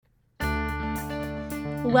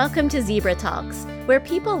Welcome to Zebra Talks, where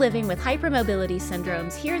people living with hypermobility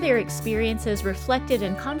syndromes hear their experiences reflected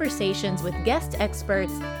in conversations with guest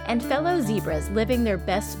experts and fellow zebras living their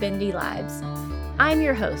best bendy lives. I'm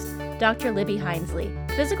your host, Dr. Libby Hinesley,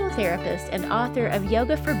 physical therapist and author of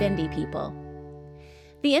Yoga for Bendy People.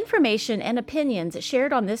 The information and opinions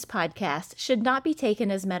shared on this podcast should not be taken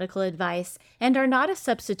as medical advice and are not a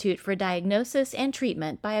substitute for diagnosis and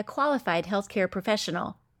treatment by a qualified healthcare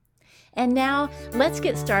professional. And now, let's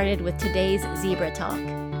get started with today's Zebra Talk.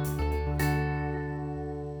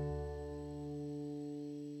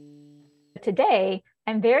 Today,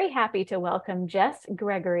 I'm very happy to welcome Jess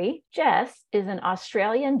Gregory. Jess is an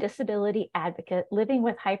Australian disability advocate living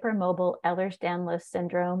with hypermobile Ehlers-Danlos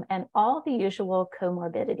syndrome and all the usual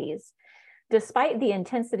comorbidities. Despite the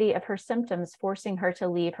intensity of her symptoms forcing her to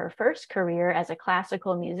leave her first career as a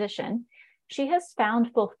classical musician, she has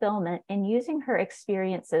found fulfillment in using her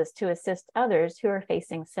experiences to assist others who are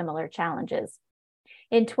facing similar challenges.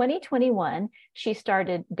 In 2021, she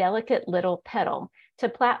started Delicate Little Petal to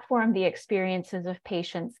platform the experiences of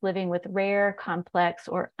patients living with rare, complex,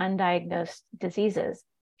 or undiagnosed diseases.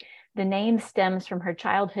 The name stems from her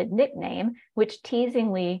childhood nickname, which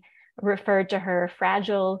teasingly referred to her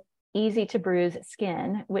fragile, easy to bruise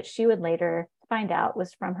skin, which she would later find out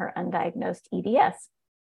was from her undiagnosed EDS.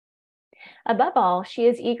 Above all, she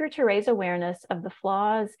is eager to raise awareness of the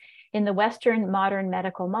flaws in the Western modern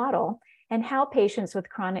medical model and how patients with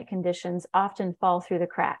chronic conditions often fall through the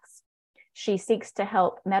cracks. She seeks to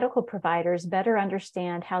help medical providers better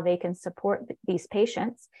understand how they can support these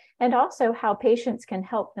patients and also how patients can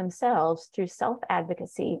help themselves through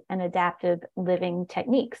self-advocacy and adaptive living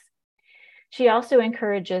techniques. She also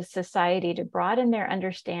encourages society to broaden their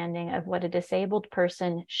understanding of what a disabled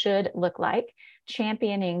person should look like,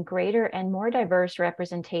 championing greater and more diverse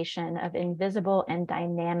representation of invisible and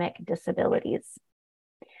dynamic disabilities.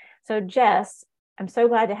 So Jess, I'm so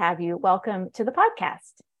glad to have you. Welcome to the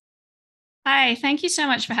podcast. Hi, thank you so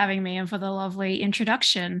much for having me and for the lovely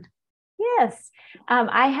introduction. Yes,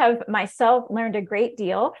 I have myself learned a great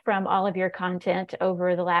deal from all of your content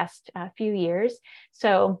over the last few years.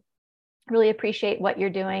 So really appreciate what you're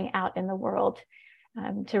doing out in the world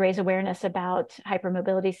to raise awareness about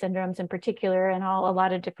hypermobility syndromes in particular, and a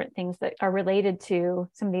lot of different things that are related to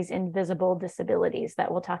some of these invisible disabilities that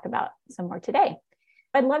we'll talk about some more today.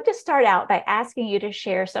 I'd love to start out by asking you to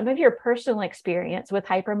share some of your personal experience with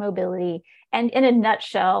hypermobility and, in a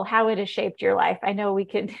nutshell, how it has shaped your life. I know we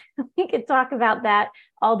could talk about that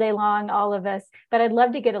all day long, all of us, but I'd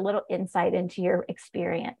love to get a little insight into your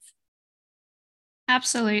experience.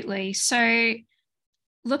 Absolutely. So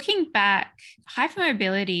looking back,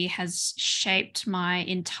 hypermobility has shaped my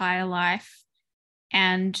entire life.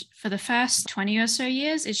 And for the first 20 or so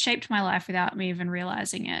years, it shaped my life without me even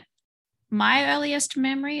realizing it. My earliest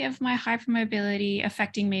memory of my hypermobility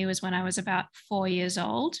affecting me was when I was about 4 years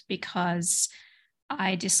old because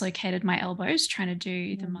I dislocated my elbows trying to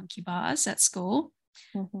do the monkey bars at school.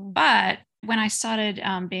 Mm-hmm. But when I started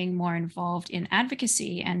being more involved in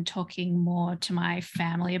advocacy and talking more to my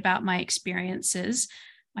family about my experiences,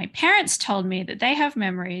 my parents told me that they have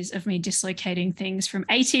memories of me dislocating things from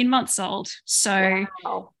 18 months old. So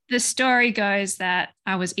wow. The story goes that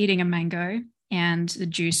I was eating a mango and the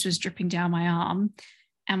juice was dripping down my arm,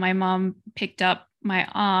 and my mom picked up my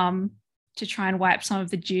arm to try and wipe some of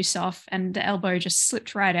the juice off, and the elbow just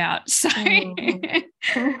slipped right out. So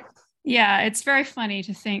yeah, it's very funny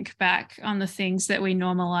to think back on the things that we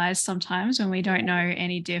normalize sometimes when we don't know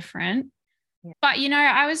any different. Yeah. But,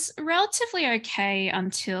 I was relatively okay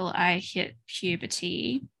until I hit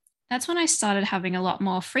puberty. That's when I started having a lot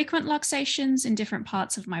more frequent luxations in different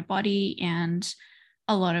parts of my body and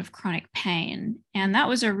a lot of chronic pain. And that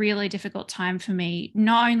was a really difficult time for me,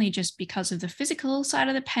 not only just because of the physical side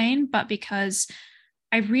of the pain, but because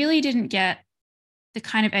I really didn't get the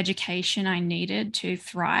kind of education I needed to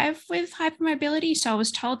thrive with hypermobility. So I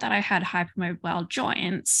was told that I had hypermobile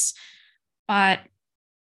joints, but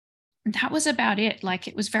that was about it. Like,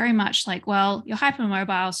 it was very much like, well, you're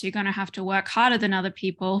hypermobile, so you're going to have to work harder than other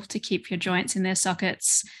people to keep your joints in their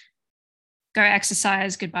sockets. Go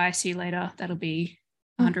exercise. Goodbye. See you later. That'll be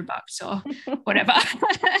 $100 or whatever.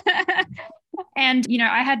 And,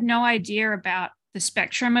 I had no idea about the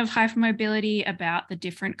spectrum of hypermobility, about the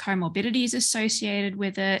different comorbidities associated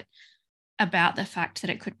with it, about the fact that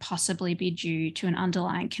it could possibly be due to an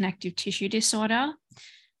underlying connective tissue disorder.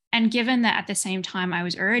 And given that at the same time, I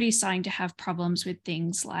was already starting to have problems with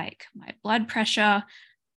things like my blood pressure,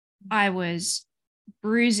 I was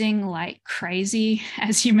bruising like crazy,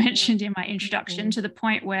 as you mentioned in my introduction, to the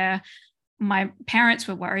point where my parents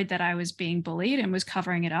were worried that I was being bullied and was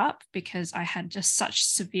covering it up because I had just such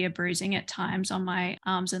severe bruising at times on my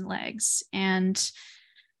arms and legs. And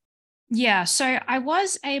yeah, so I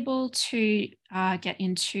was able to get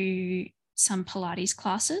into some Pilates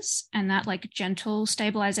classes, and that like gentle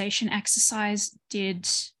stabilization exercise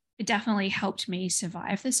it definitely helped me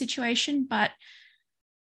survive the situation. But,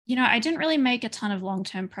 I didn't really make a ton of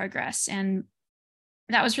long-term progress. And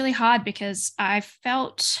that was really hard because I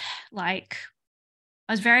felt like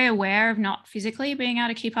I was very aware of not physically being able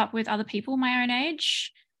to keep up with other people my own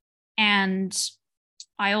age. And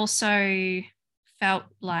I also felt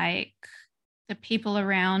like the people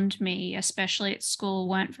around me, especially at school,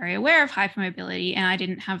 weren't very aware of hypermobility, and I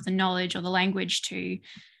didn't have the knowledge or the language to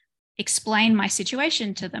explain my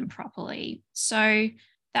situation to them properly. So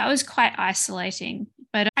that was quite isolating,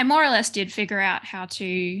 but I more or less did figure out how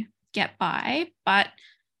to get by. But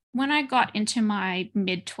when I got into my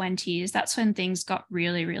mid-20s, that's when things got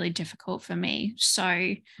really, really difficult for me. So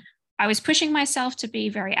I was pushing myself to be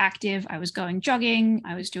very active. I was going jogging,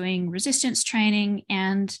 I was doing resistance training,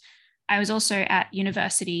 and I was also at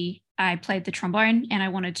university. I played the trombone and I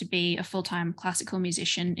wanted to be a full-time classical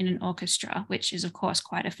musician in an orchestra, which is, of course,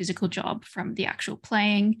 quite a physical job, from the actual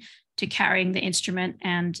playing to carrying the instrument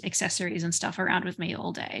and accessories and stuff around with me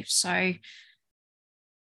all day. So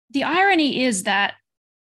the irony is that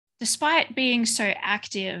despite being so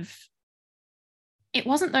active, it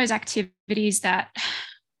wasn't those activities that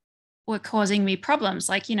were causing me problems.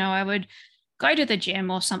 Like, I would go to the gym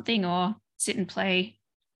or something, or sit and play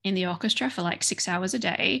in the orchestra for like 6 hours a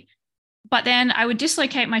day. But then I would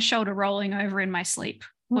dislocate my shoulder rolling over in my sleep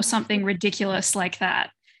or something ridiculous like that.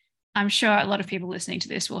 I'm sure a lot of people listening to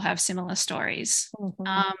this will have similar stories.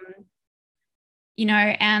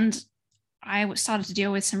 And I started to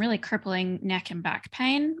deal with some really crippling neck and back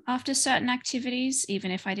pain after certain activities, even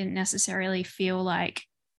if I didn't necessarily feel like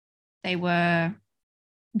they were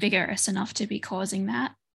vigorous enough to be causing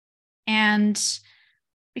that. And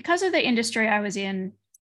because of the industry I was in,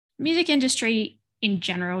 music industry in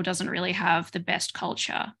general doesn't really have the best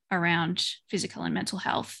culture around physical and mental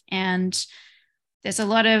health. And there's a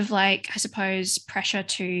lot of, like, I suppose, pressure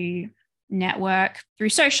to network through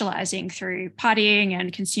socializing, through partying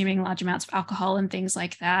and consuming large amounts of alcohol and things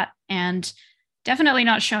like that. And definitely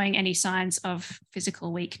not showing any signs of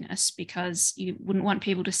physical weakness, because you wouldn't want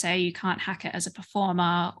people to say you can't hack it as a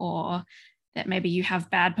performer, or that maybe you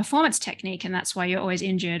have bad performance technique and that's why you're always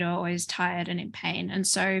injured or always tired and in pain. And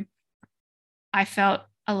so I felt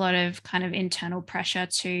a lot of kind of internal pressure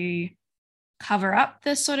to cover up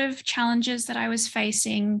the sort of challenges that I was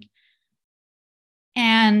facing.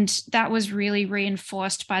 And that was really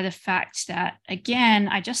reinforced by the fact that, again,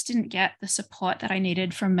 I just didn't get the support that I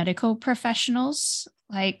needed from medical professionals.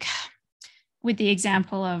 Like with the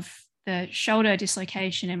example of the shoulder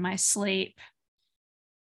dislocation in my sleep,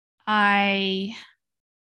 I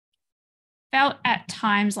felt at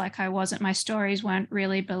times like my stories weren't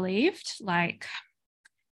really believed. Like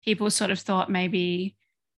people sort of thought maybe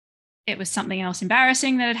it was something else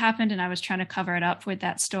embarrassing that had happened, and I was trying to cover it up with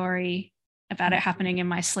that story about it happening in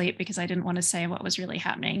my sleep because I didn't want to say what was really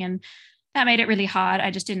happening. And that made it really hard.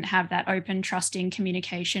 I just didn't have that open, trusting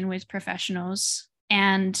communication with professionals.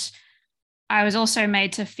 And I was also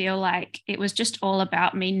made to feel like it was just all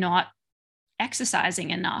about me not exercising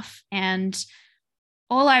enough. And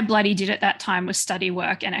all I bloody did at that time was study,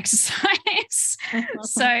 work, and exercise.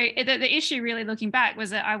 So the issue, really looking back, was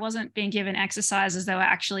that I wasn't being given exercises that were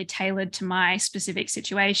actually tailored to my specific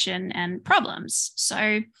situation and problems.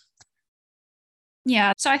 So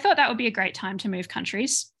yeah, so I thought that would be a great time to move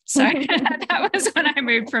countries. So that was when I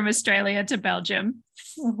moved from Australia to Belgium.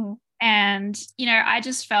 And, I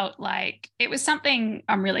just felt like it was something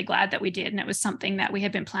I'm really glad that we did. And it was something that we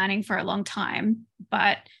had been planning for a long time.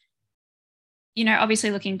 But,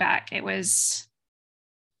 obviously looking back, it was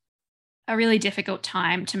a really difficult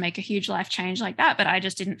time to make a huge life change like that. But I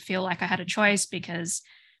just didn't feel like I had a choice, because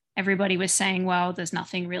everybody was saying, well, there's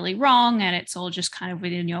nothing really wrong, and it's all just kind of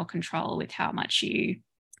within your control with how much you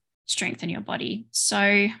strengthen your body.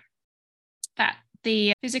 So that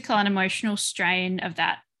the physical and emotional strain of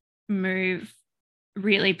that move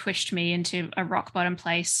really pushed me into a rock bottom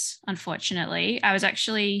place, unfortunately. I was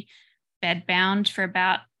actually bedbound for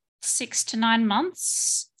about 6 to 9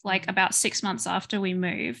 months, like about 6 months after we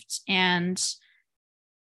moved. And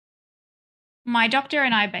my doctor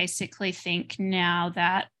and I basically think now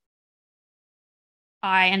that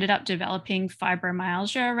I ended up developing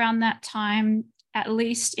fibromyalgia around that time, at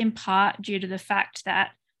least in part due to the fact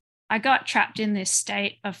that I got trapped in this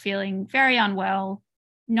state of feeling very unwell,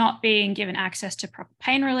 not being given access to proper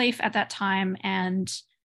pain relief at that time, and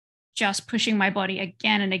just pushing my body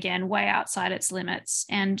again and again way outside its limits.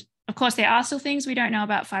 And of course, there are still things we don't know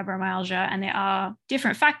about fibromyalgia, and there are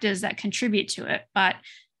different factors that contribute to it. But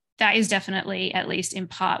that is definitely, at least in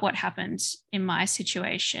part, what happened in my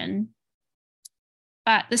situation.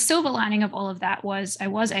 But the silver lining of all of that was I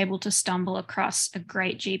was able to stumble across a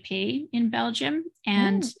great GP in Belgium.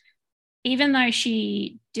 And even though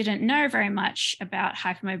she didn't know very much about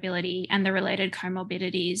hypermobility and the related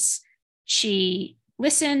comorbidities, she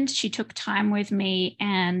listened, she took time with me,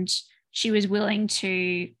 and she was willing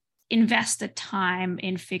to invest the time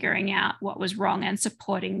in figuring out what was wrong and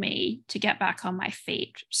supporting me to get back on my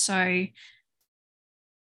feet. So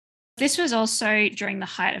this was also during the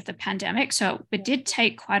height of the pandemic, so it did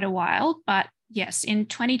take quite a while. But yes, in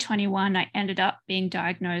 2021, I ended up being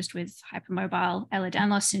diagnosed with hypermobile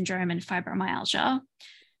Ehlers-Danlos syndrome and fibromyalgia,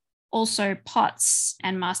 also POTS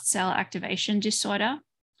and mast cell activation disorder.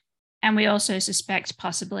 And we also suspect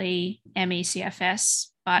possibly ME/CFS,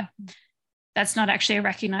 but that's not actually a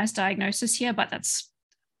recognized diagnosis here, but that's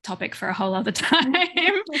a topic for a whole other time.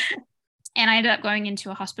 And I ended up going into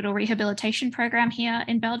a hospital rehabilitation program here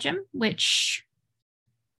in Belgium, which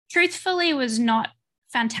truthfully was not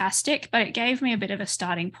fantastic, but it gave me a bit of a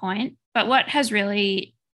starting point. But what has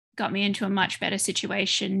really got me into a much better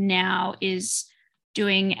situation now is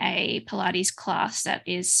doing a Pilates class that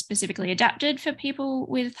is specifically adapted for people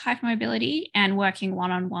with hypermobility and working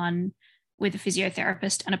one-on-one with a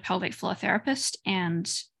physiotherapist and a pelvic floor therapist,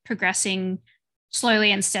 and progressing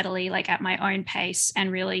slowly and steadily, like at my own pace,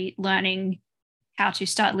 and really learning how to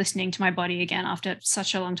start listening to my body again after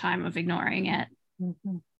such a long time of ignoring it.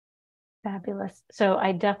 Mm-hmm. Fabulous. So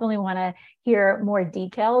I definitely want to hear more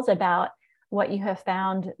details about what you have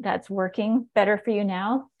found that's working better for you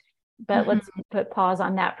now. But let's put pause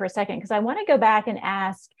on that for a second, because I want to go back and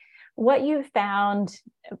ask what you found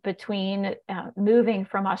between moving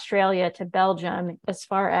from Australia to Belgium as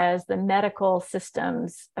far as the medical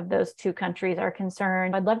systems of those two countries are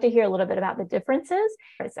concerned. I'd love to hear a little bit about the differences.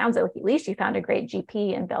 It sounds like at least you found a great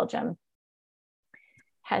GP in Belgium.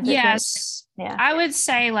 Yes, I would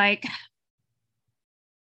say, like,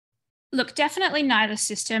 look, definitely neither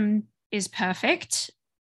system is perfect.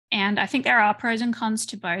 And I think there are pros and cons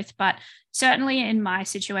to both, but certainly in my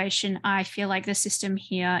situation, I feel like the system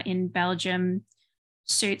here in Belgium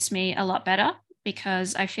suits me a lot better,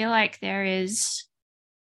 because I feel like there is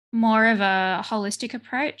more of a holistic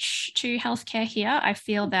approach to healthcare here. I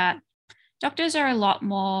feel that doctors are a lot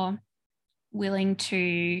more willing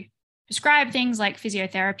to prescribe things like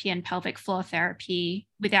physiotherapy and pelvic floor therapy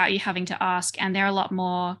without you having to ask, and they're a lot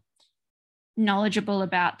more knowledgeable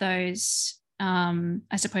about those,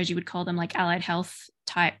 I suppose you would call them like allied health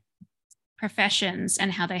type professions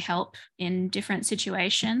and how they help in different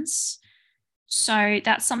situations. So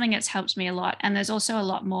that's something that's helped me a lot. And there's also a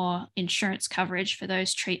lot more insurance coverage for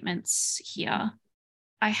those treatments here.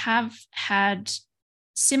 I have had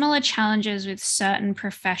similar challenges with certain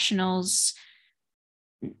professionals,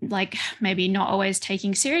 like maybe not always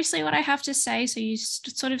taking seriously what I have to say. So you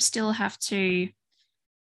sort of still have to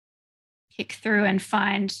pick through and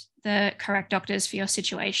find the correct doctors for your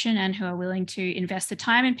situation and who are willing to invest the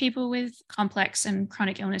time in people with complex and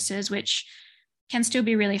chronic illnesses, which can still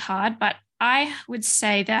be really hard. But I would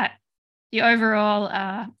say that the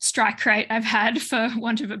overall strike rate I've had, for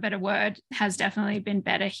want of a better word, has definitely been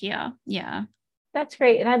better here. Yeah. That's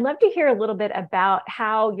great. And I'd love to hear a little bit about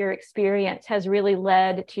how your experience has really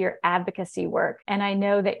led to your advocacy work. And I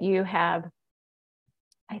know that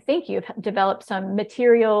I think you've developed some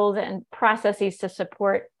materials and processes to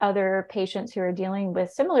support other patients who are dealing with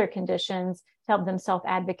similar conditions to help them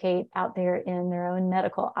self-advocate out there in their own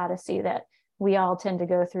medical odyssey that we all tend to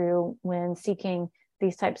go through when seeking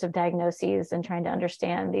these types of diagnoses and trying to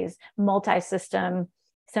understand these multi-system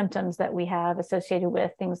symptoms that we have associated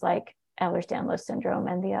with things like Ehlers-Danlos syndrome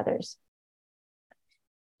and the others.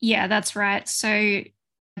 Yeah, that's right. So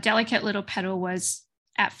Delicate Little Petal was,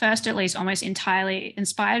 at first at least, almost entirely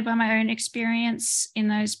inspired by my own experience in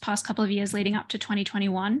those past couple of years leading up to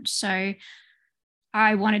 2021. So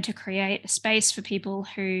I wanted to create a space for people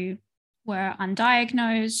who were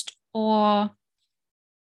undiagnosed or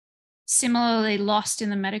similarly lost in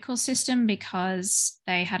the medical system because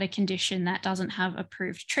they had a condition that doesn't have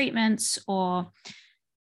approved treatments, or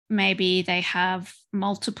maybe they have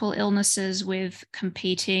multiple illnesses with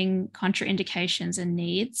competing contraindications and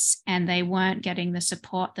needs, and they weren't getting the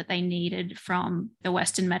support that they needed from the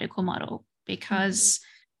Western medical model. Because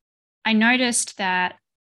I noticed that,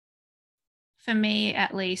 for me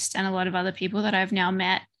at least, and a lot of other people that I've now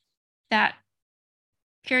met, that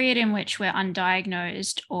period in which we're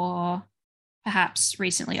undiagnosed or perhaps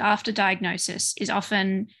recently after diagnosis is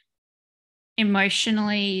often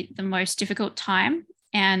emotionally the most difficult time.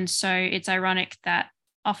 And so it's ironic that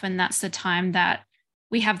often that's the time that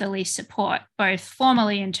we have the least support, both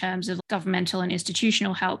formally in terms of governmental and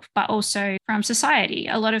institutional help, but also from society.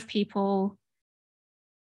 A lot of people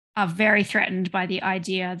are very threatened by the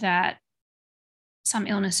idea that some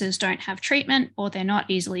illnesses don't have treatment, or they're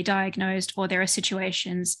not easily diagnosed, or there are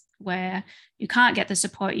situations where you can't get the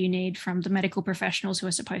support you need from the medical professionals who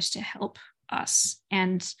are supposed to help us.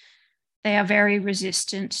 And they are very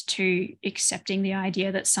resistant to accepting the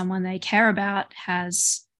idea that someone they care about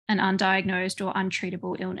has an undiagnosed or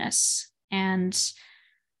untreatable illness. And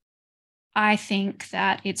I think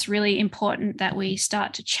that it's really important that we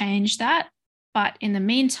start to change that. But in the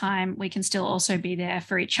meantime, we can still also be there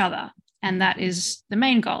for each other. And that is the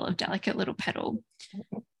main goal of Delicate Little Petal.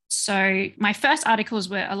 So my first articles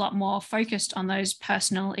were a lot more focused on those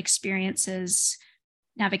personal experiences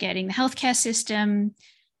navigating the healthcare system.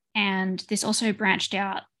 And this also branched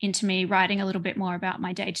out into me writing a little bit more about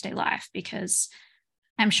my day-to-day life, because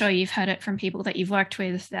I'm sure you've heard it from people that you've worked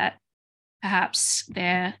with that perhaps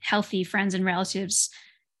their healthy friends and relatives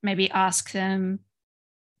maybe ask them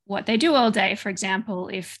what they do all day, for example,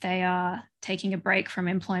 if they are taking a break from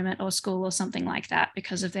employment or school or something like that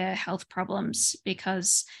because of their health problems,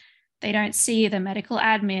 because they don't see the medical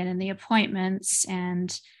admin and the appointments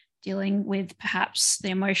and dealing with perhaps the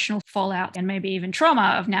emotional fallout and maybe even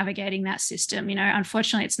trauma of navigating that system. You know,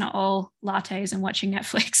 unfortunately, it's not all lattes and watching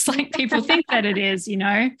Netflix like people think that it is, you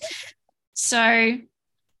know. So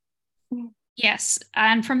yes,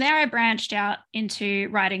 and from there I branched out into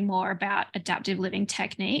writing more about adaptive living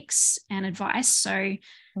techniques and advice. So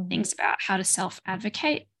things about how to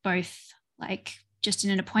self-advocate, both like just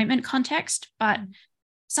in an appointment context, but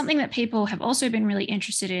something that people have also been really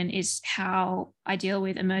interested in is how I deal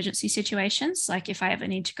with emergency situations, like if I ever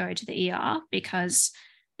need to go to the ER, because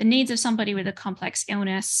the needs of somebody with a complex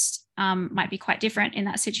illness might be quite different in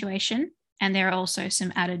that situation. And there are also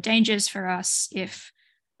some added dangers for us if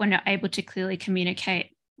we're not able to clearly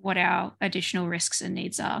communicate what our additional risks and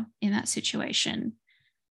needs are in that situation.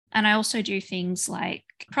 And I also do things like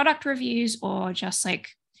product reviews, or just like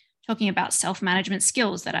talking about self-management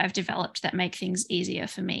skills that I've developed that make things easier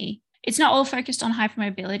for me. It's not all focused on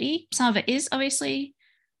hypermobility. Some of it is obviously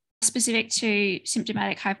specific to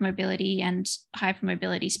symptomatic hypermobility and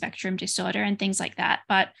hypermobility spectrum disorder and things like that,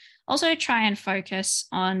 but also try and focus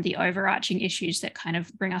on the overarching issues that kind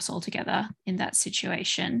of bring us all together in that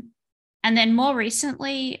situation. And then more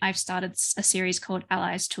recently, I've started a series called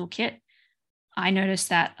Allies Toolkit. I noticed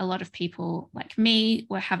that a lot of people like me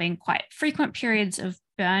were having quite frequent periods of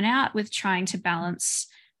burnout with trying to balance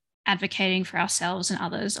advocating for ourselves and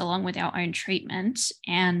others along with our own treatment.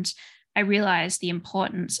 And I realized the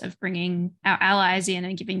importance of bringing our allies in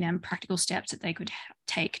and giving them practical steps that they could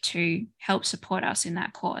take to help support us in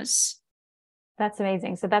that cause. That's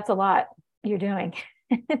amazing. So that's a lot you're doing.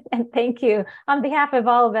 And thank you on behalf of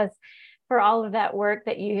all of us for all of that work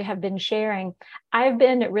that you have been sharing. I've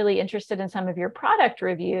been really interested in some of your product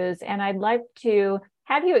reviews, and I'd like to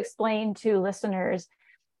have you explain to listeners,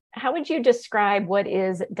 how would you describe what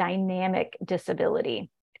is dynamic disability,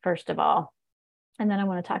 first of all? And then I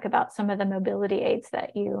want to talk about some of the mobility aids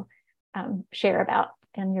that you share about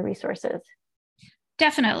in your resources.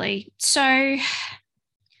 Definitely. So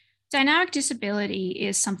dynamic disability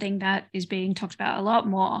is something that is being talked about a lot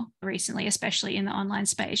more recently, especially in the online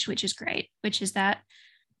space, which is great, which is that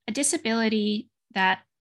a disability that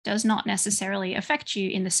does not necessarily affect you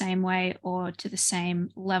in the same way or to the same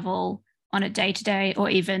level on a day-to-day or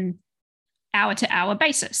even hour-to-hour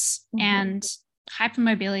basis. And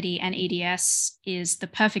hypermobility and EDS is the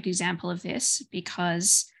perfect example of this,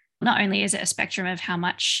 because not only is it a spectrum of how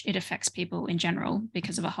much it affects people in general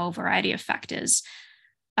because of a whole variety of factors,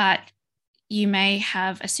 but you may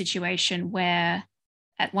have a situation where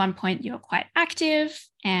at one point you're quite active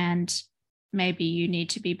and maybe you need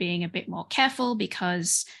to be being a bit more careful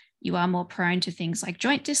because you are more prone to things like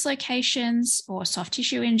joint dislocations or soft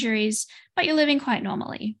tissue injuries, but you're living quite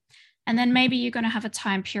normally. And then maybe you're going to have a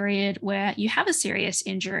time period where you have a serious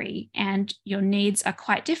injury and your needs are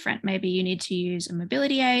quite different. Maybe you need to use a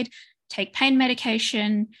mobility aid, take pain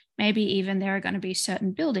medication. Maybe even there are going to be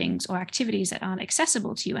certain buildings or activities that aren't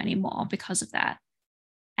accessible to you anymore because of that.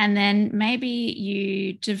 And then maybe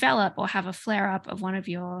you develop or have a flare-up of one of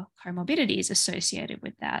your comorbidities associated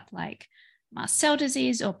with that, like mast cell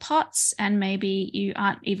disease or POTS, and maybe you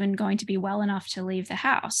aren't even going to be well enough to leave the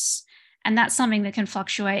house. And that's something that can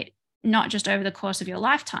fluctuate not just over the course of your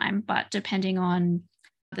lifetime, but depending on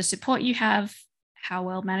the support you have, how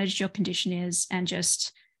well managed your condition is, and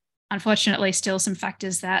just unfortunately still some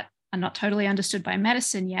factors that are not totally understood by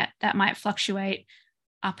medicine yet, that might fluctuate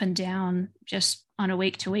up and down just on a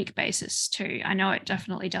week-to-week basis too. I know it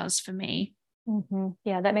definitely does for me. Mm-hmm.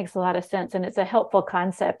 Yeah, that makes a lot of sense. And it's a helpful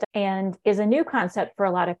concept and is a new concept for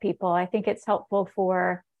a lot of people. I think it's helpful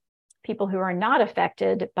for people who are not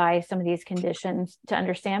affected by some of these conditions to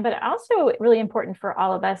understand, but also really important for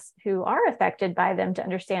all of us who are affected by them to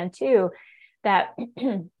understand too, that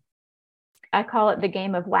I call it the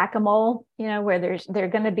game of whack-a-mole, where there are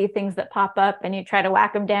going to be things that pop up and you try to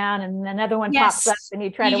whack them down, and another one pops up Yes, and you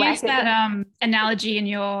try you to whack used it that down. analogy in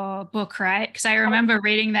your book, right? Because I remember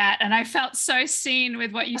reading that and I felt so seen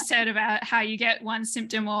with what you said about how you get one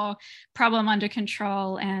symptom or problem under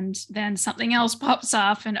control and then something else pops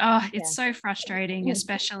up, and it's so frustrating,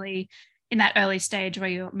 especially in that early stage where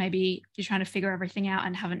you're trying to figure everything out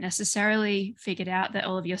and haven't necessarily figured out that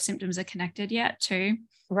all of your symptoms are connected yet too.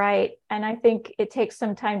 Right. And I think it takes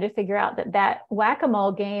some time to figure out that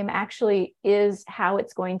whack-a-mole game actually is how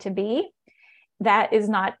it's going to be. That is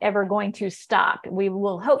not ever going to stop. We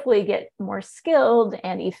will hopefully get more skilled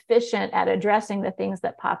and efficient at addressing the things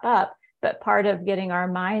that pop up. But part of getting our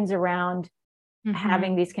minds around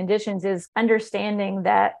having these conditions is understanding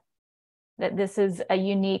that this is a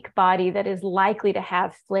unique body that is likely to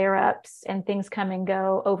have flare-ups and things come and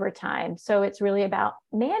go over time. So it's really about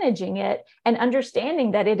managing it and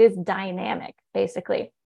understanding that it is dynamic,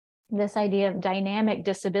 basically. This idea of dynamic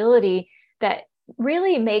disability that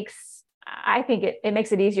really I think it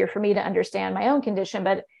makes it easier for me to understand my own condition,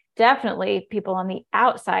 but definitely people on the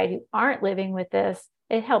outside who aren't living with this,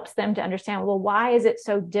 it helps them to understand, well, why is it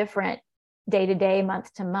so different day to day,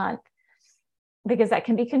 month to month? Because that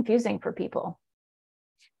can be confusing for people.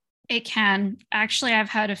 It can. Actually, I've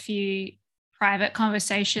had a few private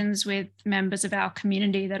conversations with members of our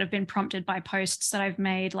community that have been prompted by posts that I've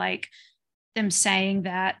made, like them saying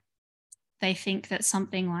that they think that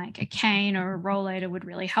something like a cane or a rollator would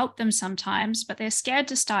really help them sometimes, but they're scared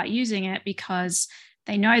to start using it because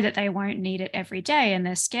they know that they won't need it every day. And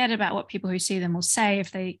they're scared about what people who see them will say if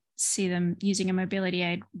they see them using a mobility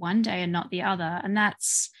aid one day and not the other. And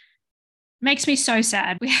that's makes me so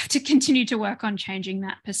sad. We have to continue to work on changing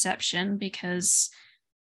that perception, because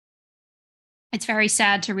it's very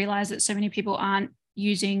sad to realize that so many people aren't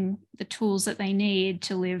using the tools that they need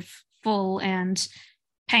to live full and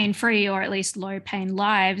pain-free, or at least low-pain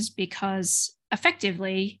lives, because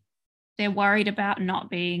effectively they're worried about not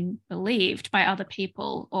being believed by other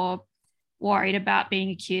people, or worried about being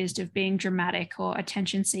accused of being dramatic or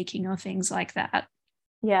attention-seeking or things like that.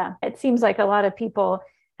 Yeah, it seems like a lot of people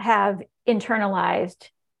have internalized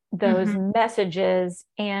those messages,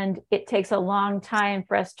 and it takes a long time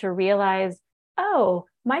for us to realize, oh,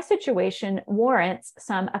 my situation warrants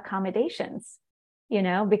some accommodations,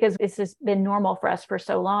 because this has been normal for us for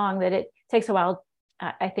so long that it takes a while.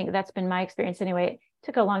 I think that's been my experience anyway. It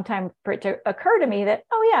took a long time for it to occur to me that,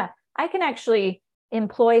 oh yeah, I can actually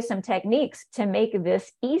employ some techniques to make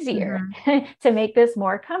this easier, to make this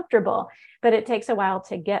more comfortable. But it takes a while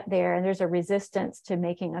to get there. And there's a resistance to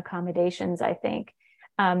making accommodations, I think.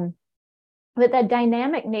 But the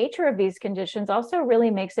dynamic nature of these conditions also really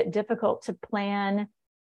makes it difficult to plan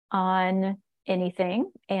on anything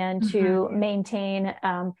and to maintain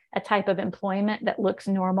a type of employment that looks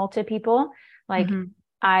normal to people. Like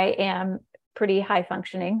I am pretty high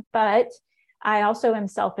functioning, but I also am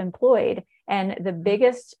self-employed. And the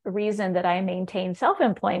biggest reason that I maintain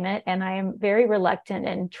self-employment, and I am very reluctant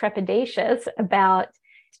and trepidatious about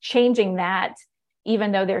changing that,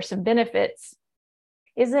 even though there's some benefits,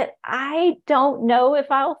 is that I don't know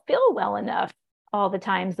if I'll feel well enough all the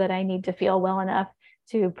times that I need to feel well enough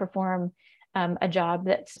to perform a job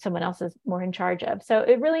that someone else is more in charge of. So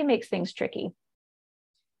it really makes things tricky.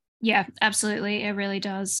 Yeah, absolutely. It really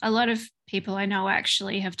does. A lot of people I know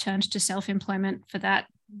actually have turned to self-employment for that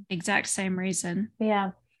exact same reason.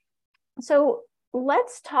 Yeah. So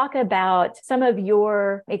let's talk about some of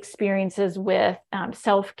your experiences with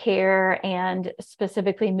self-care and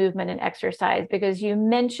specifically movement and exercise, because you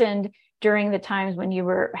mentioned during the times when you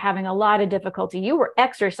were having a lot of difficulty, you were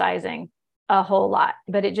exercising a whole lot,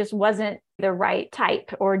 but it just wasn't the right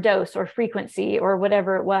type or dose or frequency or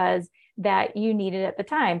whatever it was that you needed at the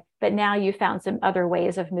time. But now you found some other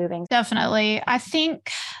ways of moving. Definitely. I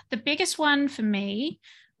think the biggest one for me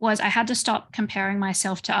was I had to stop comparing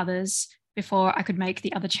myself to others before I could make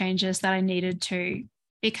the other changes that I needed to,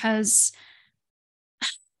 because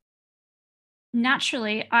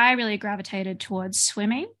naturally I really gravitated towards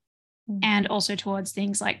swimming and also towards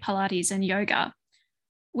things like Pilates and yoga,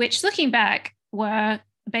 which looking back were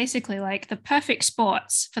basically like the perfect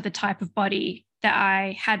sports for the type of body that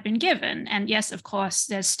I had been given. And yes, of course,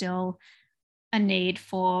 there's still a need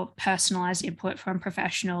for personalized input from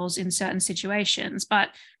professionals in certain situations. But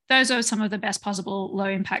those are some of the best possible low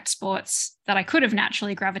impact sports that I could have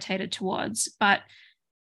naturally gravitated towards. But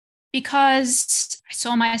because I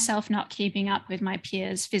saw myself not keeping up with my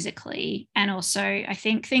peers physically, and also I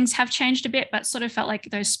think things have changed a bit, but sort of felt like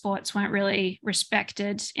those sports weren't really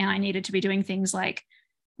respected, and I needed to be doing things like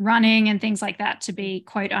running and things like that to be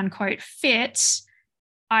quote unquote fit.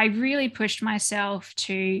 I really pushed myself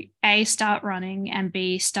to A, start running, and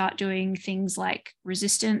B, start doing things like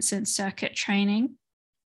resistance and circuit training.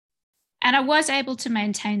 And I was able to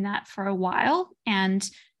maintain that for a while. And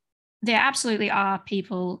there absolutely are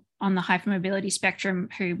people on the hypermobility spectrum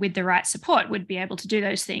who, with the right support, would be able to do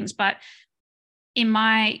those things. But in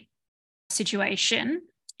my situation,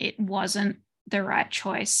 it wasn't the right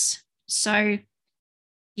choice. So,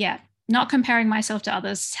 yeah, not comparing myself to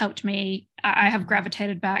others helped me. I have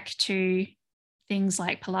gravitated back to things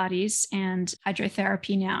like Pilates and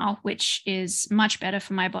hydrotherapy now, which is much better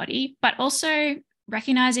for my body, but also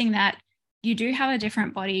recognizing that you do have a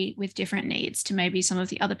different body with different needs to maybe some of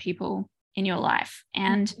the other people in your life.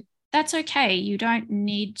 And that's okay. You don't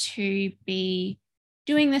need to be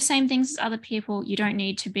doing the same things as other people. You don't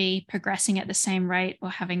need to be progressing at the same rate or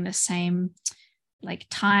having the same like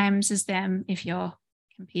times as them if you're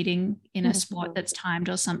competing in a sport that's timed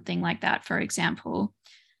or something like that, for example,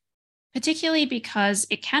 particularly because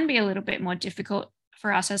it can be a little bit more difficult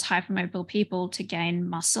for us as hypermobile people to gain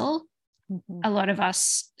muscle. A lot of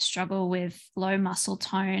us struggle with low muscle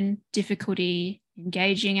tone, difficulty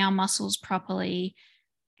engaging our muscles properly.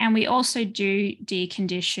 And we also do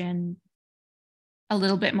decondition a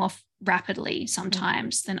little bit more rapidly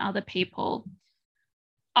sometimes than other people.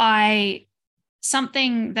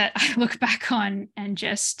 Something that I look back on and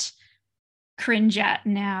just cringe at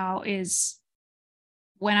now is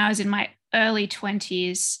when I was in my early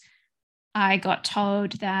 20s, I got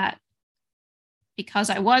told that because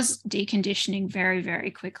I was deconditioning very, very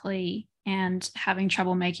quickly and having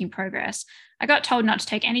trouble making progress, I got told not to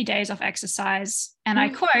take any days off exercise. And I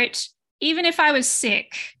quote, even if I was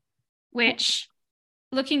sick, which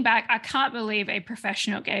looking back, I can't believe a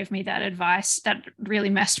professional gave me that advice. That really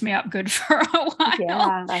messed me up good for a while.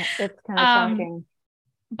 Yeah, it's kind of shocking.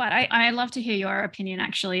 But I love to hear your opinion,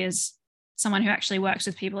 actually, as someone who actually works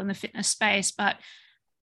with people in the fitness space. But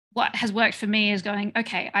what has worked for me is going,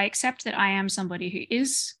 okay, I accept that I am somebody who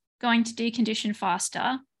is going to decondition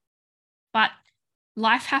faster, but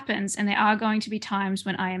life happens and there are going to be times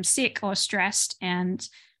when I am sick or stressed, and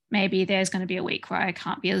maybe there's going to be a week where I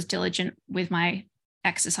can't be as diligent with my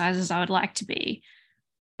exercise as I would like to be.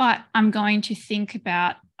 But I'm going to think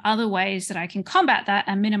about other ways that I can combat that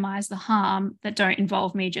and minimize the harm that don't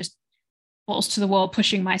involve me just balls to the wall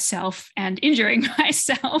pushing myself and injuring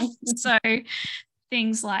myself. So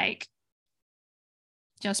things like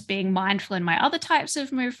just being mindful in my other types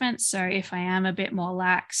of movements. So if I am a bit more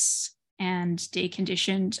lax and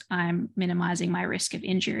deconditioned, I'm minimizing my risk of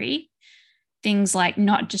injury. Things like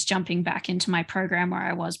not just jumping back into my program where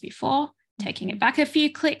I was before, taking it back a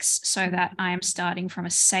few clicks so that I am starting from a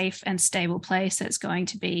safe and stable place that's going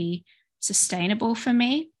to be sustainable for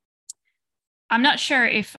me. I'm not sure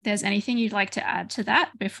if there's anything you'd like to add to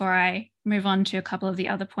that before I move on to a couple of the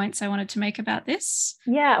other points I wanted to make about this.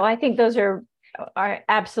 Yeah, well, I think those are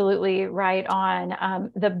absolutely right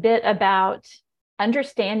on. The bit about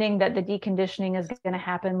understanding that the deconditioning is going to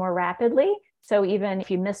happen more rapidly. So even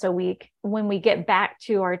if you miss a week, when we get back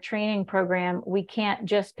to our training program, we can't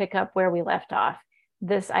just pick up where we left off.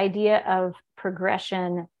 This idea of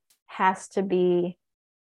progression has to be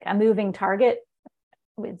a moving target.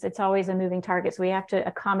 It's always a moving target. So we have to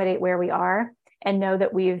accommodate where we are and know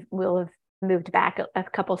that we'll have moved back a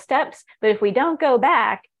couple steps. But if we don't go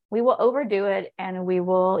back, we will overdo it and we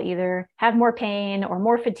will either have more pain or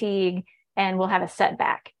more fatigue and we'll have a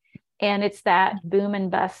setback. And it's that boom and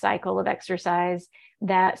bust cycle of exercise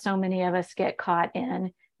that so many of us get caught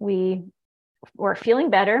in. We're feeling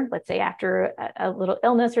better, let's say after a little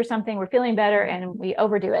illness or something, we're feeling better and we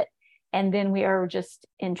overdo it. And then we are just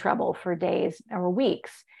in trouble for days or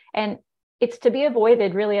weeks. And it's to be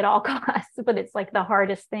avoided really at all costs, but it's like the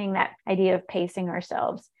hardest thing, that idea of pacing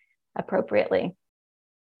ourselves appropriately.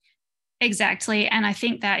 Exactly. And I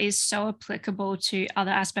think that is so applicable to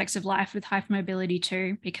other aspects of life with hypermobility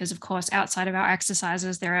too, because of course, outside of our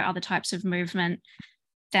exercises, there are other types of movement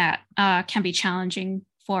that can be challenging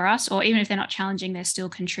for us, or even if they're not challenging, they're still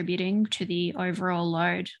contributing to the overall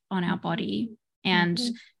load on our body. And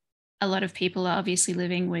a lot of people are obviously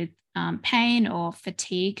living with pain or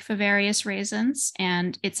fatigue for various reasons.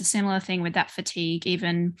 And it's a similar thing with that fatigue,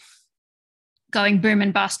 even going boom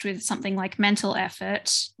and bust with something like mental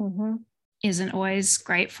effort. isn't always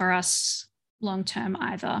great for us long term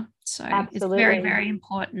either. So it's very, Absolutely. very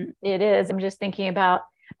important. It is. I'm just thinking about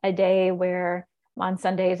a day where on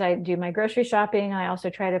Sundays I do my grocery shopping. I also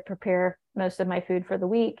try to prepare most of my food for the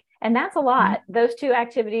week. And that's a Mhm. lot. Those two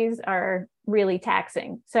activities are really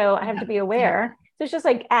taxing. So I have to be Yeah. aware. So it's just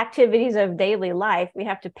like activities of daily life. We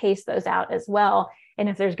have to pace those out as well. And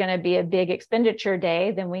if there's going to be a big expenditure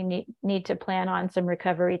day, then we need to plan on some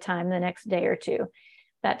recovery time the next day or two,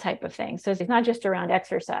 that type of thing. So it's not just around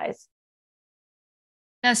exercise.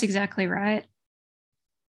 That's exactly right.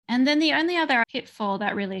 And then the only other pitfall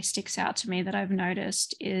that really sticks out to me that I've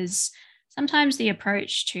noticed is sometimes the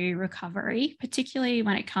approach to recovery, particularly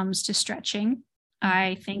when it comes to stretching.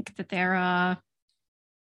 I think that there are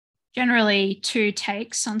generally two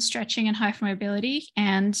takes on stretching and hypermobility,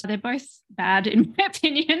 and they're both bad in my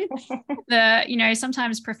opinion.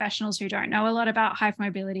 Sometimes professionals who don't know a lot about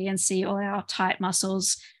hypermobility and see all our tight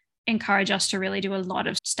muscles encourage us to really do a lot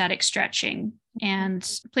of static stretching. And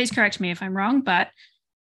please correct me if I'm wrong, but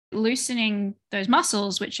loosening those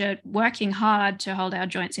muscles, which are working hard to hold our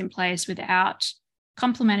joints in place, without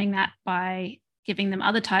complementing that by giving them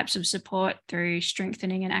other types of support through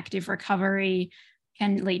strengthening and active recovery,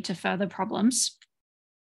 can lead to further problems.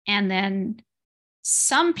 And then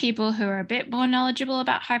some people who are a bit more knowledgeable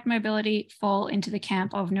about hypermobility fall into the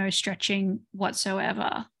camp of no stretching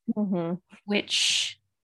whatsoever, Mm-hmm. which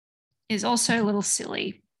is also a little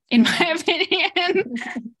silly, in my opinion.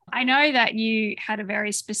 I know that you had a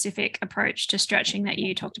very specific approach to stretching that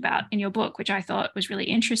you talked about in your book, which I thought was really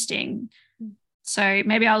interesting. So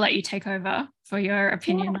maybe I'll let you take over for your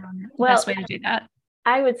opinion on the Well, best way to do that.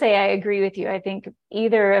 I would say I agree with you. I think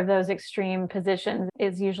either of those extreme positions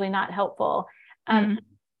is usually not helpful. Um,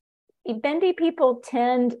 Mm. Bendy people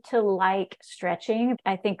tend to like stretching,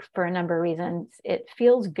 I think, for a number of reasons. It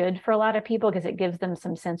feels good for a lot of people because it gives them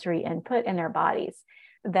some sensory input in their bodies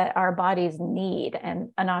that our bodies need, and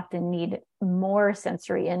often need more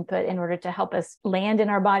sensory input in order to help us land in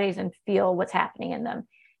our bodies and feel what's happening in them.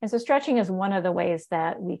 And so stretching is one of the ways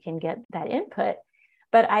that we can get that input.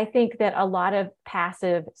 But I think that a lot of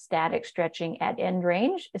passive static stretching at end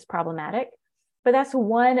range is problematic. But that's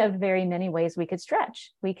one of very many ways we could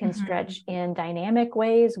stretch. We can stretch in dynamic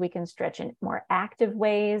ways. We can stretch in more active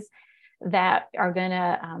ways that are going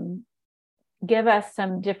to give us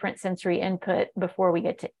some different sensory input before we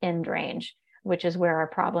get to end range, which is where our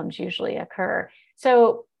problems usually occur.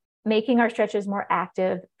 So making our stretches more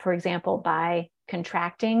active, for example, by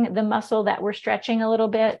contracting the muscle that we're stretching a little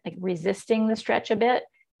bit, like resisting the stretch a bit.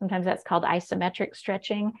 Sometimes that's called isometric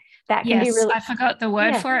stretching. That can be Yes, really, I forgot the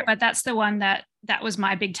word yeah, for it, but that's the one that was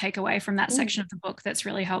my big takeaway from that mm, section of the book that's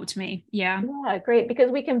really helped me. Yeah. yeah, great. Because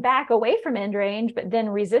we can back away from end range, but then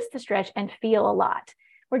resist the stretch and feel a lot.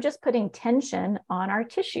 We're just putting tension on our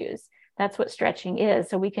tissues. That's what stretching is.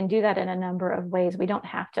 So we can do that in a number of ways. We don't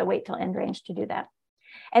have to wait till end range to do that.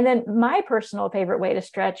 And then my personal favorite way to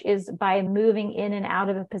stretch is by moving in and out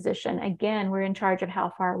of a position. Again, we're in charge of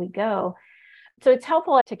how far we go. So it's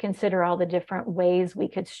helpful to consider all the different ways we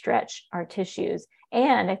could stretch our tissues.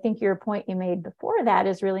 And I think your point you made before that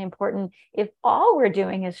is really important. If all we're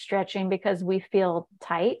doing is stretching because we feel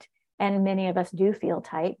tight, and many of us do feel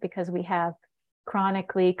tight because we have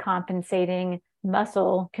chronically compensating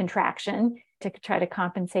muscle contraction to try to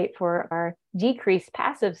compensate for our decreased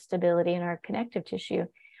passive stability in our connective tissue.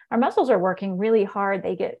 Our muscles are working really hard.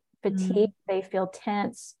 They get fatigued, Mm. they feel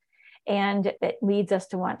tense, and it leads us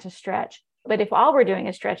to want to stretch. But if all we're doing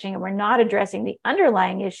is stretching and we're not addressing the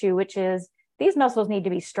underlying issue, which is these muscles need to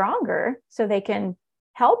be stronger so they can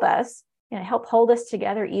help us, help hold us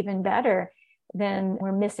together even better, then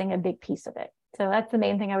we're missing a big piece of it. So that's the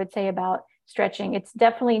main thing I would say about stretching. It's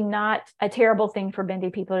definitely not a terrible thing for bendy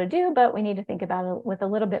people to do, but we need to think about it with a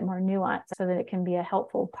little bit more nuance so that it can be a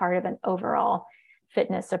helpful part of an overall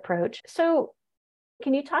fitness approach. So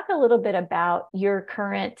can you talk a little bit about your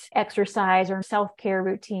current exercise or self-care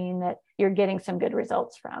routine that you're getting some good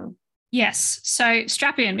results from? Yes. So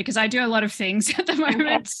strap in because I do a lot of things at the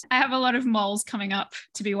moment. I have a lot of moles coming up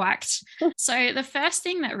to be whacked. So the first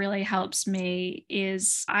thing that really helps me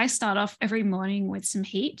is I start off every morning with some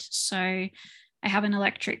heat. So I have an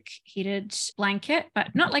electric heated blanket,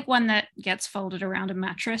 but not like one that gets folded around a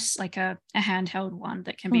mattress, like a handheld one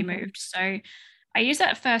that can be moved. So I use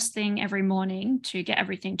that first thing every morning to get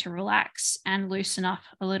everything to relax and loosen up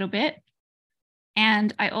a little bit.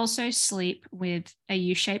 And I also sleep with a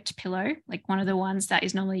U-shaped pillow, like one of the ones that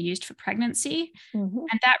is normally used for pregnancy. Mm-hmm.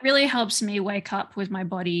 And that really helps me wake up with my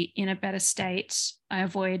body in a better state. I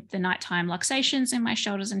avoid the nighttime luxations in my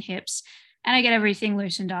shoulders and hips, and I get everything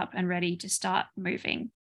loosened up and ready to start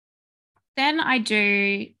moving. Then I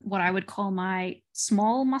do what I would call my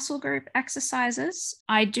small muscle group exercises.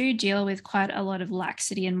 I do deal with quite a lot of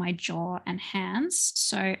laxity in my jaw and hands.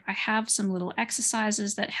 So I have some little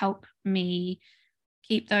exercises that help me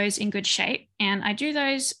keep those in good shape. And I do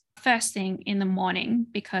those first thing in the morning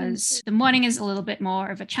because the morning is a little bit more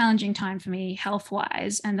of a challenging time for me health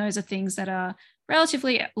wise. And those are things that are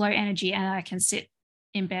relatively low energy and I can sit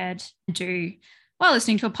in bed and do while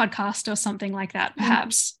listening to a podcast or something like that,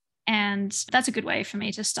 perhaps. And that's a good way for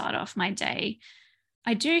me to start off my day.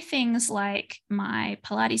 I do things like my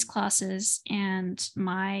Pilates classes and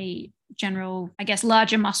my general, I guess,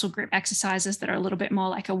 larger muscle group exercises that are a little bit more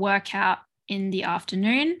like a workout in the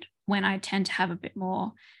afternoon when I tend to have a bit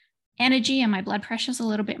more energy and my blood pressure is a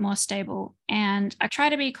little bit more stable. And I try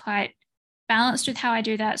to be quite balanced with how I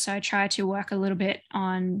do that. So I try to work a little bit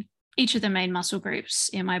on each of the main muscle groups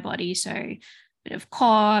in my body. So a bit of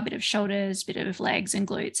core, a bit of shoulders, a bit of legs and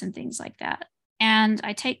glutes and things like that. And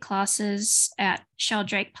I take classes at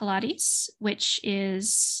Sheldrake Pilates, which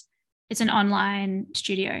is it's an online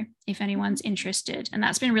studio if anyone's interested. And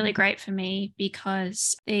that's been really great for me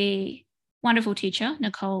because the wonderful teacher,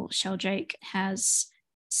 Nicole Sheldrake, has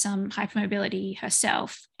some hypermobility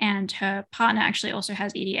herself, and her partner actually also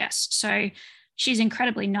has EDS. So she's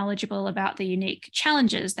incredibly knowledgeable about the unique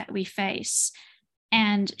challenges that we face.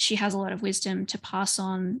 And she has a lot of wisdom to pass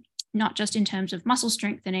on, not just in terms of muscle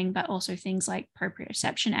strengthening, but also things like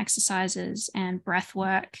proprioception exercises and breath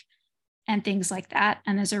work and things like that.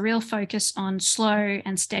 And there's a real focus on slow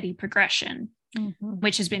and steady progression,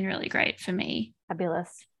 which has been really great for me.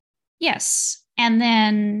 Fabulous. Yes. And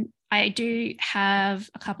then I do have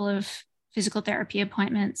a couple of physical therapy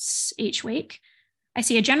appointments each week. I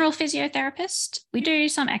see a general physiotherapist. We do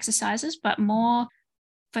some exercises, but more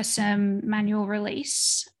for some manual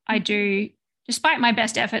release. I do, despite my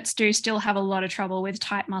best efforts, do still have a lot of trouble with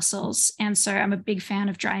tight muscles. And so I'm a big fan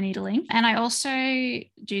of dry needling. And I also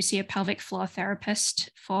do see a pelvic floor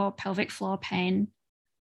therapist for pelvic floor pain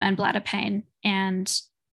and bladder pain. And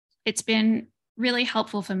it's been really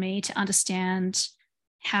helpful for me to understand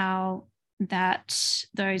how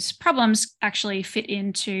those problems actually fit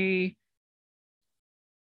into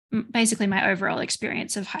basically my overall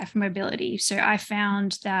experience of hypermobility. So I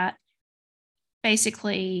found that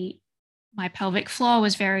basically my pelvic floor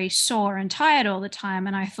was very sore and tired all the time.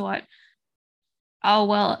 And I thought, oh,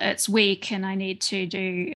 well, it's weak and I need to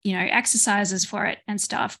do, exercises for it and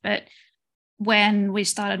stuff. But when we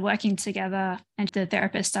started working together and the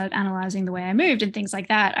therapist started analyzing the way I moved and things like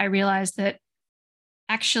that, I realized that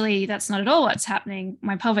actually that's not at all what's happening.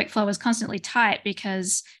 My pelvic floor was constantly tight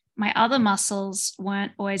because my other muscles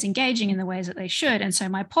weren't always engaging in the ways that they should. And so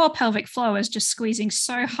my poor pelvic floor was just squeezing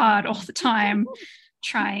so hard all the time,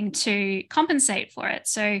 trying to compensate for it.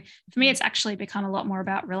 So for me, it's actually become a lot more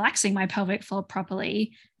about relaxing my pelvic floor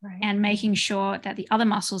properly and making sure that the other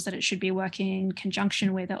muscles that it should be working in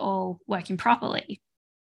conjunction with are all working properly.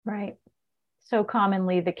 Right. So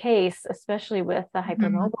commonly the case, especially with the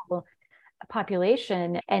hypermobile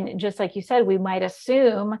population. And just like you said, we might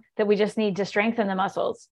assume that we just need to strengthen the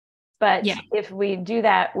muscles. But if we do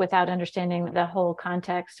that without understanding the whole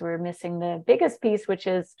context, we're missing the biggest piece, which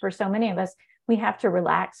is for so many of us, we have to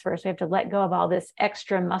relax first. We have to let go of all this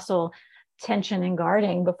extra muscle tension and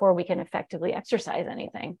guarding before we can effectively exercise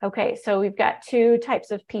anything. Okay, so we've got 2 types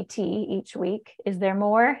of PT each week. Is there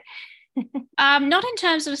more? Not in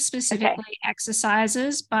terms of specifically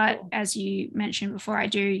exercises, but as you mentioned before, I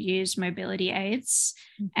do use mobility aids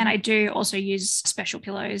and I do also use special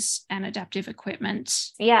pillows and adaptive equipment.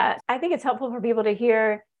 Yeah, I think it's helpful for people to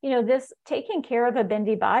hear, this taking care of a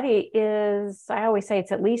bendy body is, I always say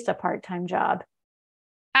it's at least a part-time job.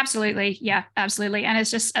 Absolutely. Yeah, absolutely. And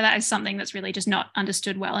that is something that's really just not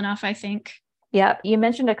understood well enough, I think. Yeah, you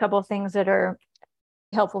mentioned a couple of things that are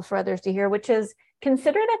helpful for others to hear, which is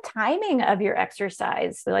consider the timing of your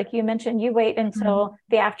exercise. Like you mentioned, you wait until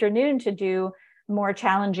the afternoon to do more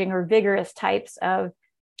challenging or vigorous types of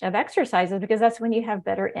exercises because that's when you have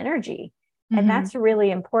better energy. And that's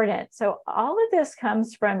really important. So all of this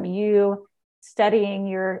comes from you studying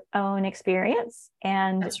your own experience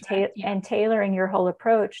and and tailoring your whole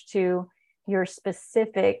approach to your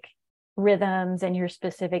specific rhythms and your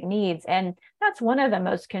specific needs. And that's one of the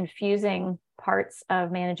most confusing parts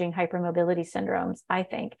of managing hypermobility syndromes, I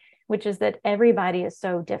think, which is that everybody is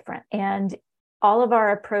so different. And all of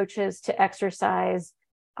our approaches to exercise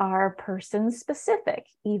are person specific,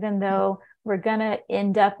 even though we're going to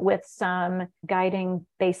end up with some guiding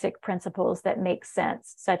basic principles that make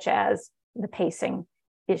sense, such as the pacing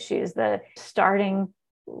issues, the starting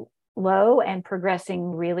low and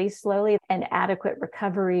progressing really slowly, and adequate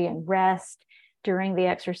recovery and rest, during the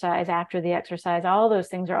exercise, after the exercise. All those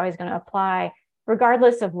things are always going to apply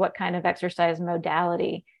regardless of what kind of exercise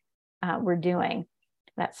modality we're doing.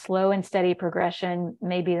 That slow and steady progression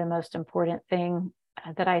may be the most important thing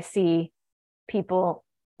that I see people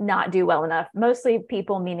not do well enough. Mostly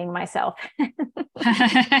people, meaning myself.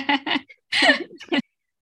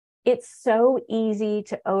 It's so easy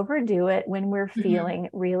to overdo it when we're feeling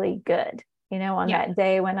really good, on that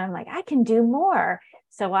day when I'm like, I can do more.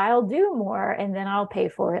 So I'll do more and then I'll pay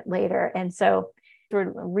for it later. And so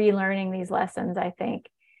we're relearning these lessons, I think,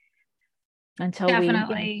 until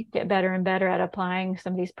we get better and better at applying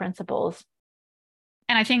some of these principles.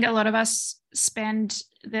 And I think a lot of us spend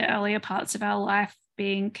the earlier parts of our life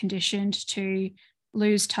being conditioned to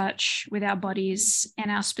lose touch with our bodies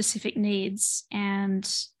and our specific needs. And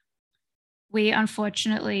we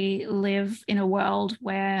unfortunately live in a world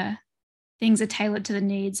where things are tailored to the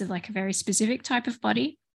needs of like a very specific type of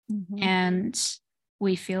body. Mm-hmm. And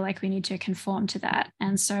we feel like we need to conform to that.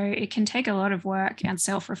 And so it can take a lot of work and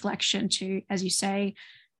self-reflection to, as you say,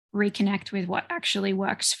 reconnect with what actually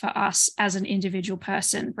works for us as an individual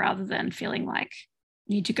person, rather than feeling like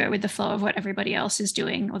you need to go with the flow of what everybody else is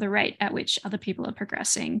doing or the rate at which other people are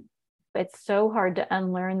progressing. It's so hard to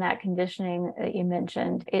unlearn that conditioning that you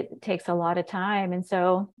mentioned. It takes a lot of time. And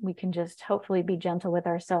so we can just hopefully be gentle with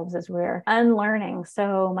ourselves as we're unlearning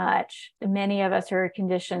so much. Many of us are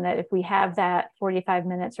conditioned that if we have that 45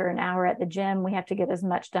 minutes or an hour at the gym, we have to get as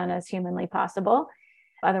much done as humanly possible.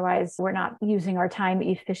 Otherwise, we're not using our time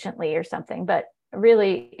efficiently or something. But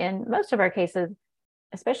really, in most of our cases,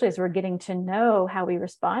 especially as we're getting to know how we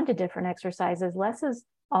respond to different exercises, less is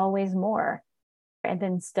always more. And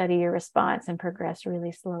then study your response and progress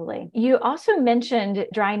really slowly. You also mentioned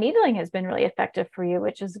dry needling has been really effective for you,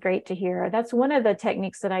 which is great to hear. That's one of the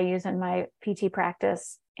techniques that I use in my PT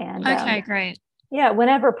practice. And okay, great. Yeah,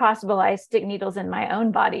 whenever possible, I stick needles in my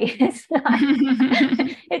own body.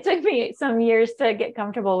 It took me some years to get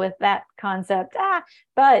comfortable with that concept,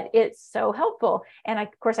 but it's so helpful. And of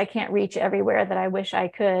course, I can't reach everywhere that I wish I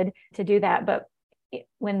could to do that. But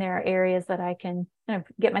when there are areas that I can kind of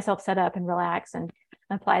get myself set up and relax and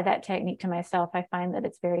apply that technique to myself, I find that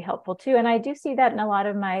it's very helpful too. And I do see that in a lot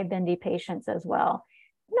of my bendy patients as well.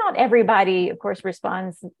 Not everybody, of course,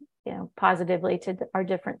 responds, positively to our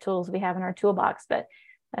different tools we have in our toolbox, but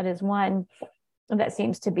that is one that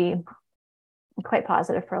seems to be quite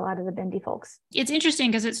positive for a lot of the bendy folks. It's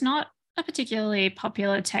interesting because it's not a particularly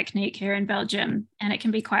popular technique here in Belgium, and it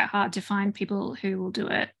can be quite hard to find people who will do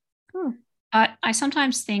it. But I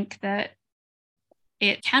sometimes think that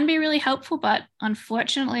it can be really helpful, but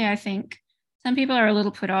unfortunately, I think some people are a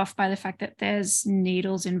little put off by the fact that there's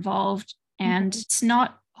needles involved and it's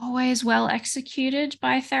not always well executed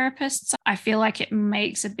by therapists. I feel like it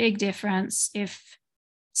makes a big difference if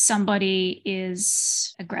somebody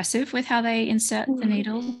is aggressive with how they insert the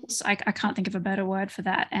needles. I can't think of a better word for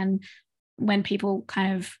that. And when people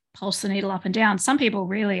kind of pulse the needle up and down, some people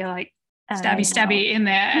really are like, stabby in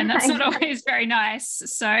there, and that's not always very nice.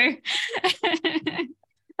 So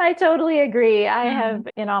I totally agree. I have,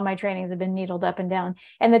 in all my trainings, have been needled up and down.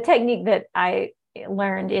 And the technique that I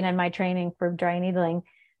learned in my training for dry needling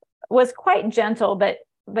was quite gentle, but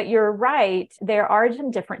you're right. There are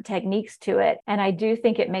some different techniques to it. And I do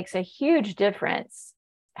think it makes a huge difference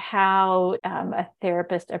how a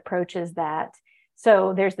therapist approaches that.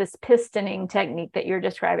 So there's this pistoning technique that you're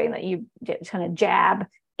describing, that you just kind of jab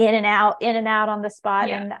in and out on the spot.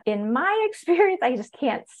 Yeah. And in my experience, I just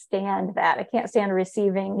can't stand that. I can't stand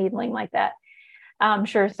receiving needling like that. I'm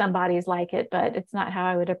sure some bodies like it, but it's not how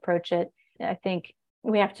I would approach it. I think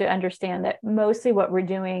we have to understand that mostly what we're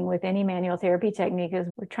doing with any manual therapy technique is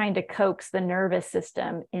we're trying to coax the nervous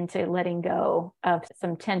system into letting go of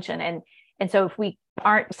some tension. And so if we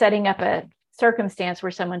aren't setting up a circumstance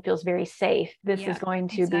where someone feels very safe, this is going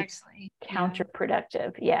to be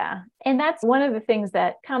counterproductive. Yeah. And that's one of the things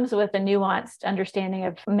that comes with a nuanced understanding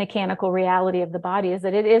of mechanical reality of the body, is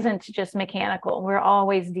that it isn't just mechanical. We're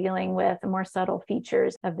always dealing with more subtle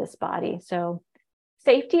features of this body. So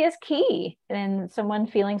safety is key. And someone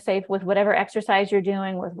feeling safe with whatever exercise you're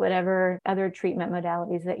doing, with whatever other treatment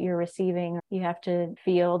modalities that you're receiving, you have to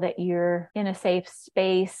feel that you're in a safe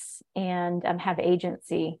space and have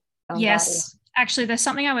agency. Yes, actually, there's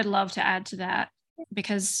something I would love to add to that,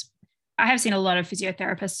 because I have seen a lot of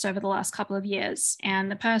physiotherapists over the last couple of years, and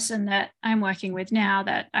the person that I'm working with now,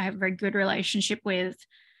 that I have a very good relationship with,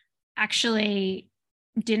 actually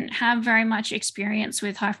didn't have very much experience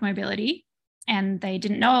with hypermobility, and they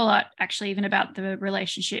didn't know a lot, actually, even about the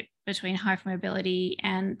relationship between hypermobility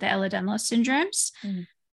and the Ehlers-Danlos syndromes.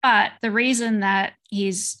 But the reason that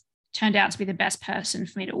he's turned out to be the best person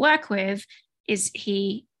for me to work with is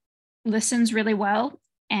he listens really well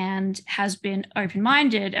and has been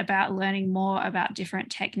open-minded about learning more about different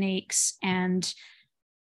techniques and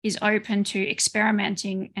is open to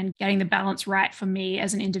experimenting and getting the balance right for me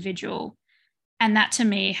as an individual. And that to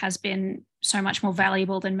me has been so much more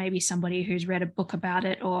valuable than maybe somebody who's read a book about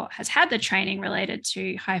it or has had the training related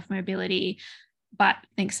to hypermobility, but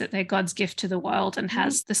thinks that they're God's gift to the world and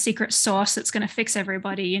has the secret sauce that's going to fix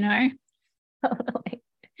everybody, you know? Totally.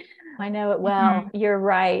 I know it well. You're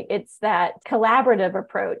right. It's that collaborative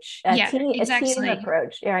approach, a team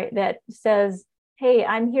approach, right? That says, hey,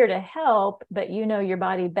 I'm here to help, but you know your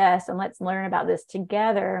body best, and let's learn about this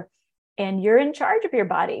together. And you're in charge of your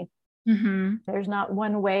body. There's not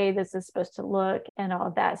one way this is supposed to look and all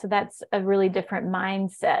of that. So that's a really different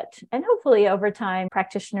mindset. And hopefully over time,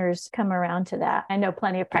 practitioners come around to that. I know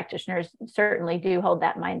plenty of practitioners certainly do hold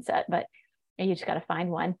that mindset, but you just got to find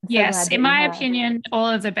one. Yes, in my opinion, all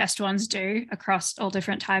of the best ones do across all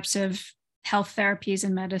different types of health therapies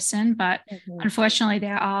and medicine. But unfortunately,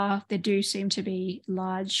 there do seem to be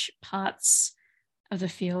large parts of the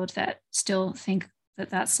field that still think that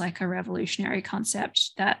that's like a revolutionary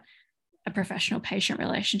concept, that a professional patient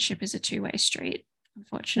relationship is a two-way street,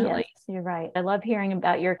 unfortunately. Yes, you're right. I love hearing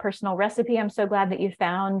about your personal recipe. I'm so glad that you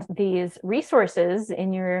found these resources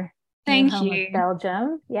in your Thank home you. of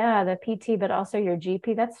Belgium. Yeah, the PT, but also your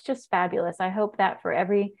GP. That's just fabulous. I hope that for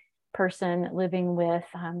every person living with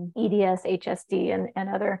EDS, HSD, and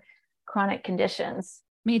other chronic conditions.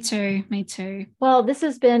 Me too. Me too. Well, this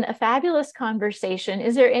has been a fabulous conversation.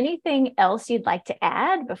 Is there anything else you'd like to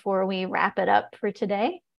add before we wrap it up for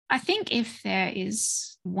today? I think if there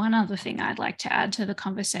is one other thing I'd like to add to the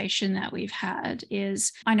conversation that we've had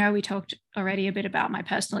is, I know we talked already a bit about my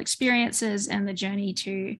personal experiences and the journey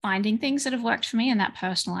to finding things that have worked for me and that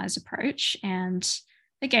personalized approach and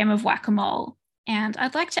the game of whack-a-mole. And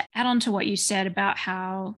I'd like to add on to what you said about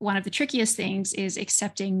how one of the trickiest things is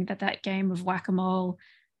accepting that that game of whack-a-mole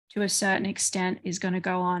to a certain extent is going to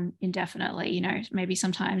go on indefinitely. You know, maybe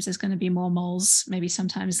sometimes there's going to be more moles, maybe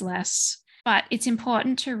sometimes less. But it's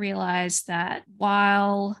important to realize that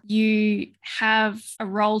while you have a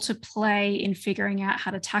role to play in figuring out how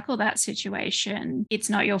to tackle that situation, it's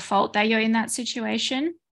not your fault that you're in that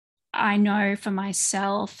situation. I know for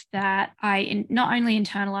myself that I not only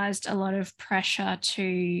internalized a lot of pressure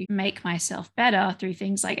to make myself better through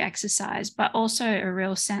things like exercise, but also a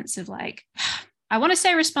real sense of like, I want to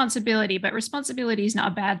say responsibility, but responsibility is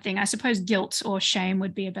not a bad thing. I suppose guilt or shame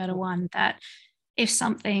would be a better one, that if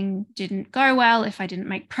something didn't go well, if I didn't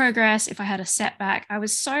make progress, if I had a setback, I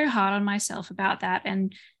was so hard on myself about that.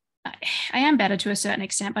 And I am better to a certain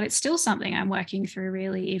extent, but it's still something I'm working through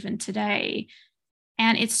really even today.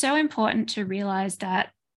 And it's so important to realize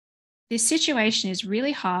that this situation is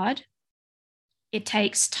really hard. It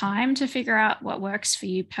takes time to figure out what works for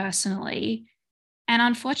you personally. And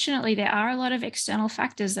unfortunately, there are a lot of external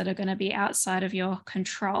factors that are going to be outside of your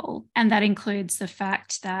control. And that includes the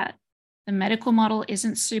fact that the medical model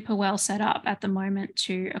isn't super well set up at the moment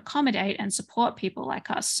to accommodate and support people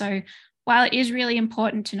like us. So while it is really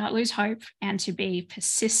important to not lose hope and to be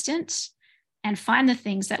persistent and find the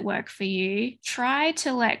things that work for you, try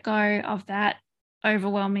to let go of that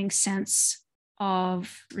overwhelming sense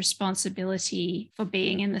of responsibility for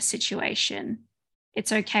being in the situation.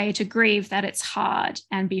 It's okay to grieve that it's hard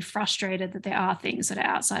and be frustrated that there are things that are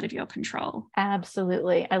outside of your control.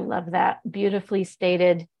 Absolutely. I love that. Beautifully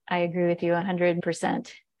stated. I agree with you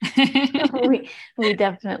 100%. we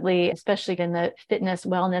definitely, especially in the fitness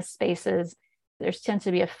wellness spaces, there tends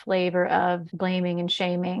to be a flavor of blaming and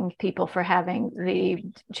shaming people for having the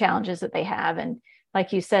challenges that they have. And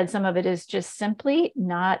like you said, some of it is just simply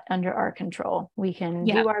not under our control. We can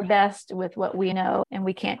do our best with what we know, and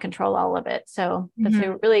we can't control all of it. So that's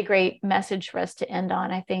a really great message for us to end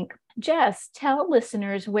on, I think. Jess, tell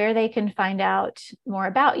listeners where they can find out more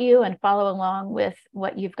about you and follow along with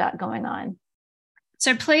what you've got going on.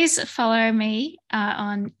 So please follow me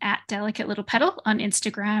on @Delicate Little Petal on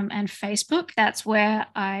Instagram and Facebook. That's where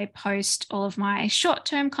I post all of my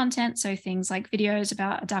short-term content. So things like videos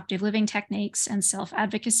about adaptive living techniques and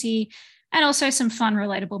self-advocacy, and also some fun,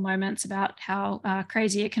 relatable moments about how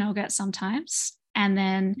crazy it can all get sometimes. And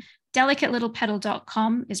then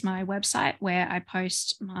delicatelittlepetal.com is my website where I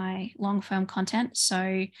post my long-form content.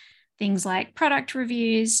 So things like product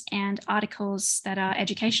reviews and articles that are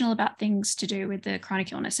educational about things to do with the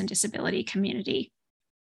chronic illness and disability community.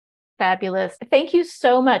 Fabulous. Thank you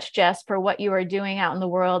so much, Jess, for what you are doing out in the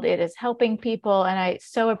world. It is helping people, and I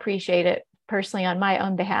so appreciate it personally on my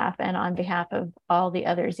own behalf and on behalf of all the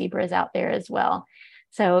other zebras out there as well.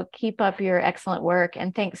 So keep up your excellent work.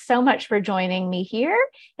 And thanks so much for joining me here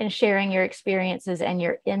and sharing your experiences and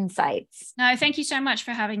your insights. No, thank you so much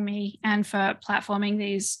for having me and for platforming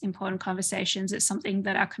these important conversations. It's something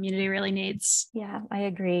that our community really needs. Yeah, I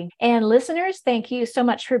agree. And listeners, thank you so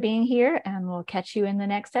much for being here, and we'll catch you in the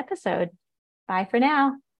next episode. Bye for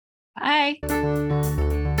now. Bye.